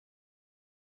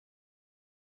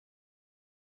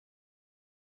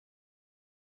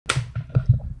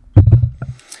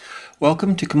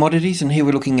Welcome to Commodities, and here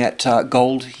we're looking at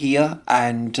gold here,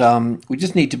 and we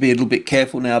just need to be a little bit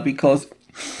careful now because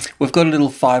we've got a little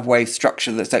five-wave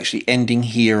structure that's actually ending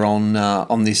here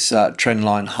on this trend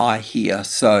line high here.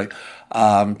 So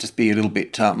just be a little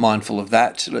bit mindful of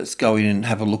that. Let's go in and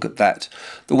have a look at that.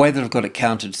 The way that I've got it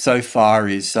counted so far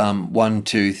is 1,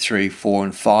 2, 3, 4,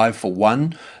 and 5 for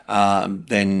 1,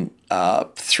 then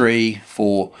 3,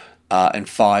 4, and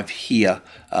 5 here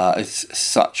as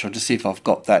such. I'll just see if I've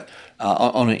got that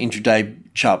on an intraday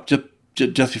chart.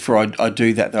 Just before I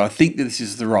do that, though, I think that this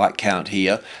is the right count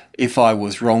here. If I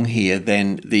was wrong here,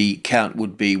 then the count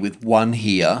would be with 1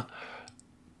 here,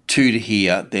 2 to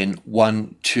here, then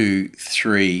 1, 2,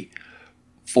 3,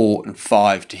 4, and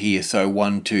 5 to here. So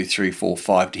 1, 2, 3, 4,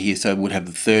 5 to here. So it would have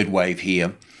the third wave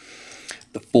here,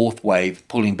 the fourth wave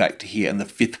pulling back to here, and the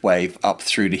fifth wave up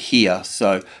through to here.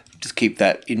 So just keep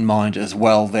that in mind as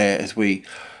well there as we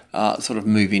sort of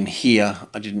move in here.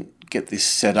 I didn't get this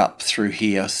set up through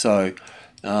here, so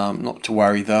not to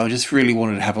worry though. I just really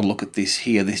wanted to have a look at this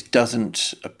here. This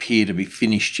doesn't appear to be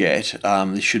finished yet.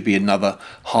 There should be another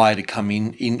high to come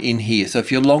in here. So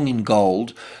if you're long in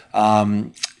gold,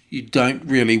 you don't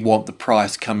really want the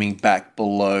price coming back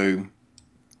below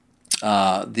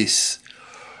this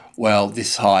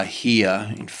high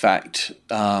here. In fact,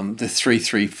 the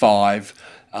 335.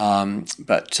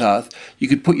 But you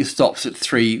could put your stops at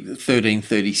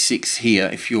 1336 here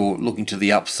if you're looking to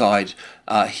the upside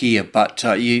here. But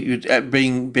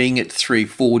being at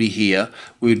 340 here,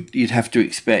 you'd have to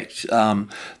expect the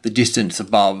distance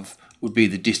above would be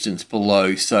the distance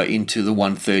below, so into the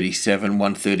 137,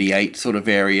 138 sort of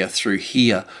area through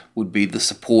here would be the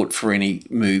support for any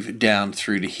move down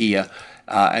through to here,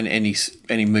 and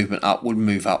any movement up would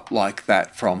move up like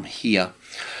that from here.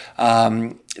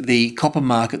 The copper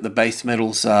market, the base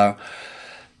metals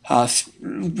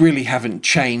really haven't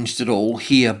changed at all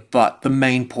here, but the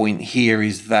main point here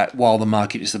is that while the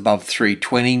market is above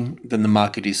 320, then the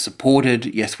market is supported.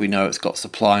 Yes, we know it's got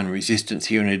supply and resistance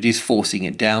here, and it is forcing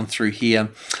it down through here,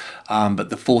 but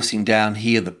the forcing down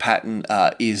here, the pattern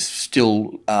is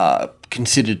still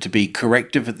considered to be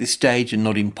corrective at this stage and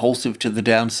not impulsive to the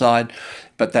downside.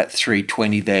 But that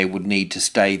 320 there would need to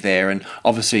stay there, and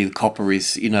obviously the copper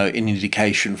is, an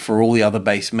indication for all the other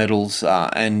base metals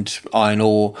and iron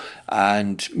ore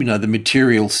and the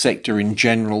material sector in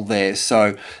general there.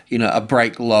 So a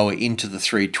break lower into the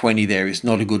 320 there is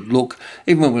not a good look.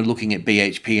 Even when we're looking at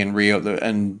BHP and Rio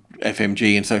and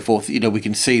FMG and so forth, we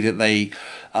can see that they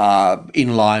are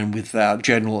in line with our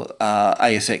general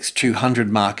ASX 200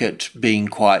 market being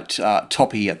quite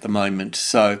toppy at the moment.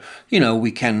 So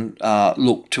we can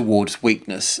look towards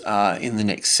weakness in the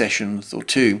next sessions or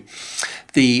two.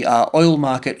 The oil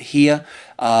market here,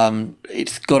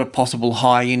 it's got a possible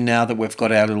high in now that we've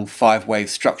got our little five-wave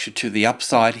structure to the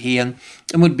upside here,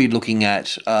 and we'd be looking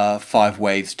at 5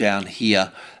 waves down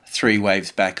here, 3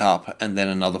 waves back up, and then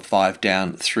another 5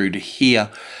 down through to here.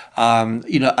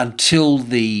 Until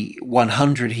the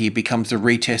 100 here becomes a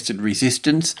retested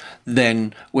resistance,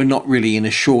 then we're not really in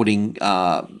a shorting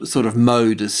sort of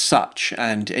mode as such,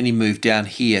 and any move down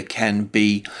here can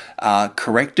be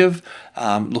corrective.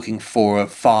 Looking for a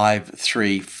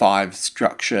 5-3-5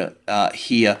 structure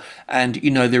here, and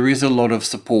there is a lot of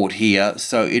support here,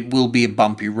 so it will be a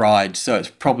bumpy ride. So it's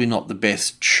probably not the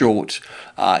best short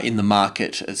in the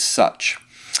market as such.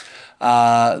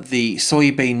 The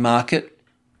soybean market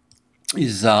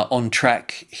is on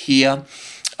track here.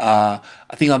 I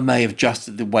think I may have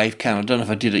adjusted the wave count. I don't know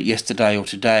if I did it yesterday or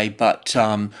today, but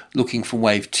looking from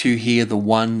wave 2 here, the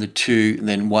 1, the 2, and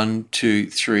then 1, 2,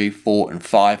 3, 4, and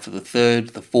 5 for the third,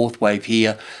 the fourth wave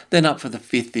here, then up for the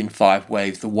fifth in 5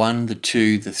 waves, the 1, the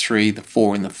 2, the 3, the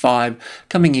 4, and the 5,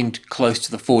 coming in close to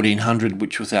the 1400,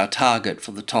 which was our target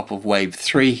for the top of wave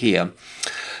 3 here.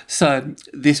 So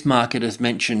this market, as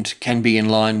mentioned, can be in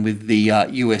line with the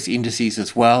US indices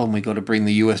as well, and we've got to bring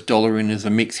the US dollar in as a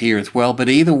mix here as well. But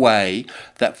either way,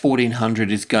 that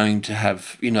 1400 is going to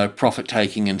have profit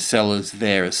taking and sellers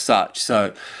there as such.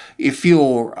 So if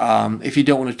you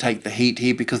don't want to take the heat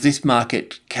here, because this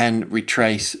market can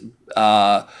retrace.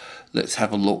 Let's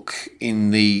have a look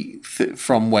in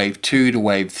from wave 2 to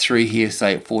wave 3 here,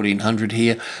 say at 1400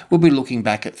 here. We'll be looking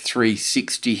back at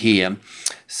 360 here.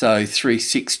 So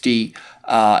 360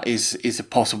 is a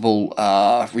possible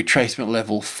retracement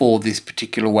level for this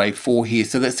particular wave 4 here.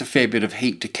 So that's a fair bit of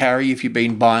heat to carry if you've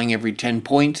been buying every 10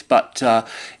 points. But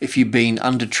if you've been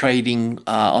under trading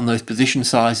on those position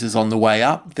sizes on the way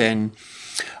up, then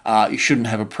you shouldn't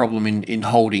have a problem in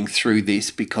holding through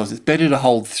this, because it's better to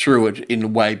hold through it in a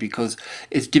way, because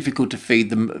it's difficult to feed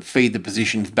the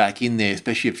positions back in there,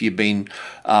 especially if you've been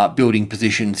building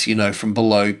positions, you know, from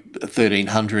below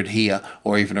 1300 here,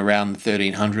 or even around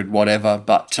 1300, whatever.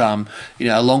 But you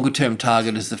know, a longer term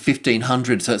target is the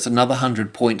 1500, so it's another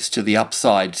 100 points to the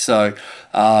upside. So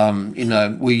you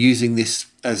know, we're using this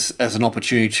as an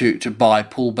opportunity to buy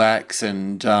pullbacks,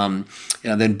 and you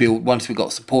know, then build. Once we've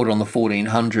got support on the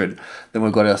 1400, then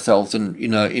we've got ourselves, and you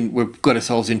know, we've got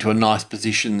ourselves into a nice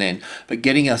position then. But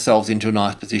getting ourselves into a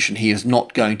nice position here is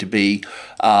not going to be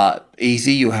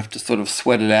easy. You have to sort of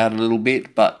sweat it out a little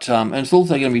bit, but and it's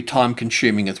also going to be time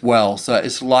consuming as well. So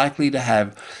it's likely to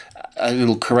have a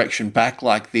little correction back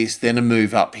like this, then a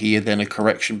move up here, then a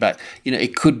correction back. You know,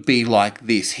 it could be like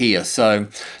this here. So,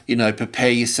 you know, prepare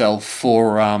yourself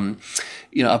for,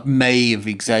 you know, I may have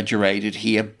exaggerated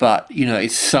here, but, you know,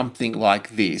 it's something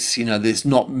like this. You know, there's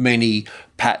not many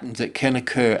patterns that can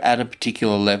occur at a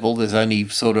particular level. There's only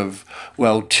sort of,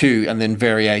 well, two, and then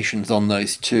variations on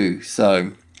those two.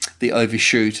 So the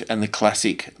overshoot and the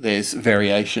classic, there's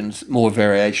variations, more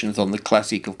variations on the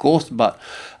classic, of course, but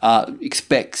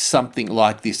expect something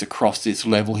like this across this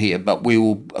level here. But we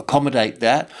will accommodate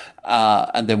that,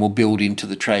 and then we'll build into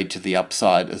the trade to the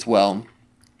upside as well.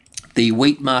 The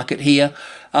wheat market here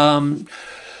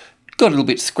got a little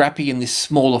bit scrappy in this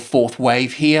smaller fourth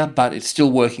wave here, but it's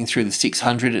still working through the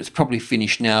 600. It's probably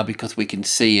finished now, because we can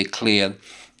see a clear,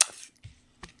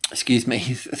 excuse me,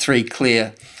 three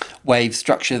clear wave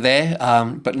structure there,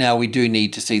 but now we do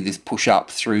need to see this push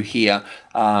up through here.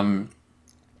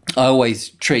 I always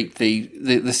treat the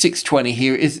 620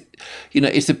 here is, you know,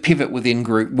 it's a pivot within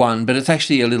group one, but it's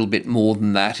actually a little bit more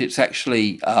than that. It's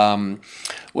actually,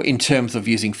 in terms of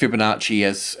using Fibonacci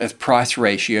as price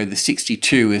ratio, the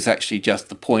 62 is actually just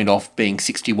the point off being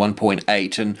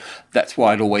 61.8, and that's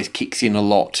why it always kicks in a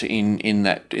lot in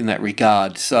that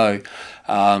regard. So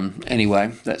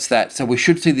anyway, that's that. So we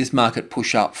should see this market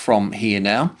push up from here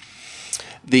now.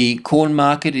 The corn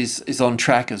market is on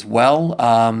track as well.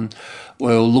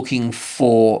 We're looking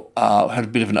for had a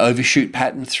bit of an overshoot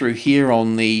pattern through here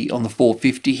on the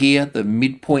 450 here, the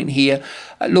midpoint here.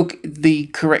 Look, the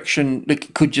correction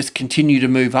could just continue to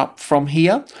move up from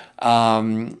here.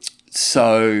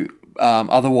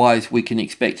 Otherwise, we can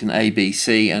expect an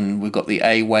ABC, and we've got the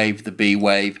A wave, the B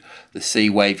wave, the C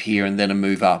wave here, and then a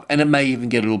move up. And it may even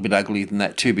get a little bit uglier than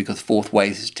that too, because fourth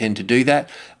waves tend to do that.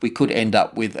 We could end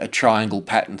up with a triangle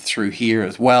pattern through here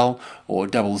as well, or a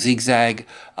double zigzag.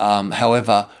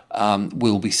 However,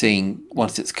 we'll be seeing,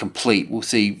 once it's complete, we'll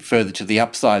see further to the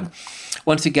upside.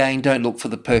 Once again, don't look for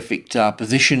the perfect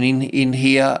position in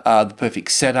here, the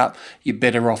perfect setup. You're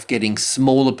better off getting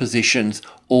smaller positions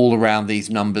all around these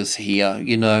numbers here,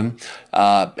 you know,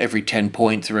 every 10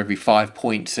 points or every 5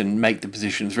 points, and make the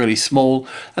positions really small,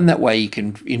 and that way you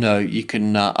can, you know, you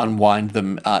can unwind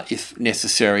them if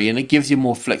necessary, and it gives you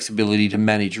more flexibility to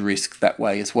manage risk that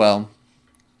way as well.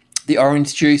 The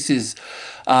orange juice is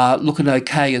looking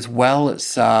okay as well.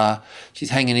 It's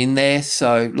she's hanging in there.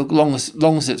 So look, long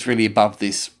as it's really above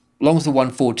this, long as the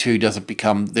 142 doesn't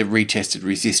become the retested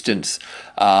resistance,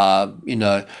 you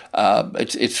know,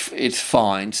 it's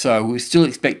fine. So we're still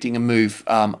expecting a move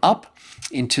up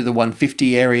into the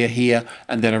 150 area here,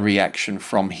 and then a reaction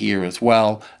from here as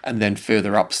well, and then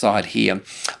further upside here.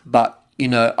 But you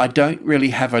know, I don't really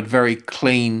have a very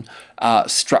clean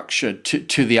structure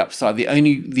to the upside. The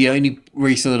only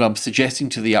reason that I'm suggesting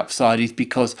to the upside is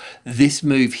because this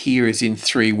move here is in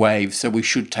three waves, so we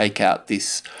should take out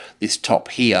this top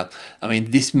here. I mean,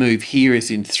 this move here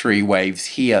is in three waves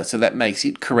here, so that makes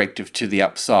it corrective to the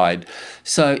upside.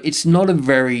 So it's not a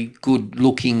very good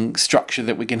looking structure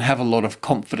that we can have a lot of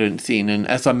confidence in. And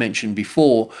as I mentioned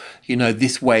before, you know,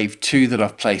 this wave 2 that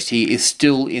I've placed here is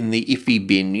still in the iffy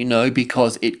bin, you know,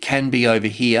 because it can be over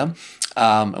here.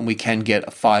 And we can get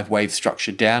a 5-wave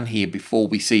structure down here before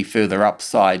we see further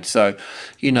upside. So,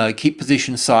 you know, keep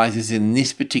position sizes in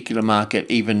this particular market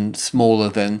even smaller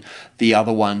than the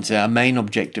other ones. Our main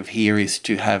objective here is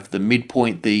to have the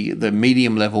midpoint, the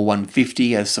medium level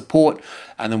 150 as support,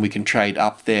 and then we can trade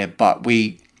up there. But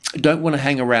we don't want to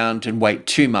hang around and wait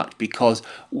too much, because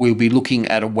we'll be looking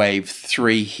at a wave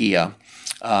 3 here,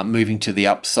 moving to the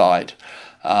upside.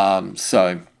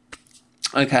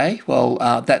 Okay, well,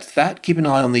 that's that. Keep an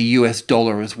eye on the US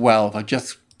dollar as well.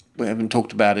 We haven't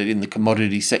talked about it in the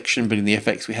commodity section, but in the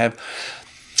FX we have.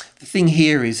 The thing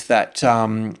here is that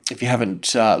if you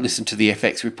haven't listened to the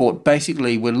FX report,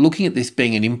 basically we're looking at this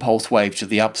being an impulse wave to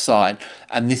the upside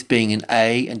and this being an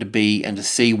A and a B and a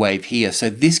C wave here. So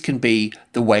this can be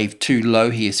the wave 2 low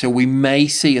here. So we may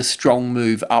see a strong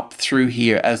move up through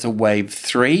here as a wave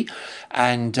 3.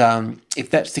 And if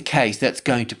that's the case, that's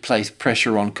going to place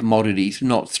pressure on commodities,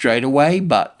 not straight away,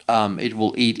 but it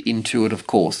will eat into it, of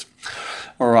course.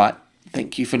 All right.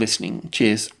 Thank you for listening.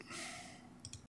 Cheers.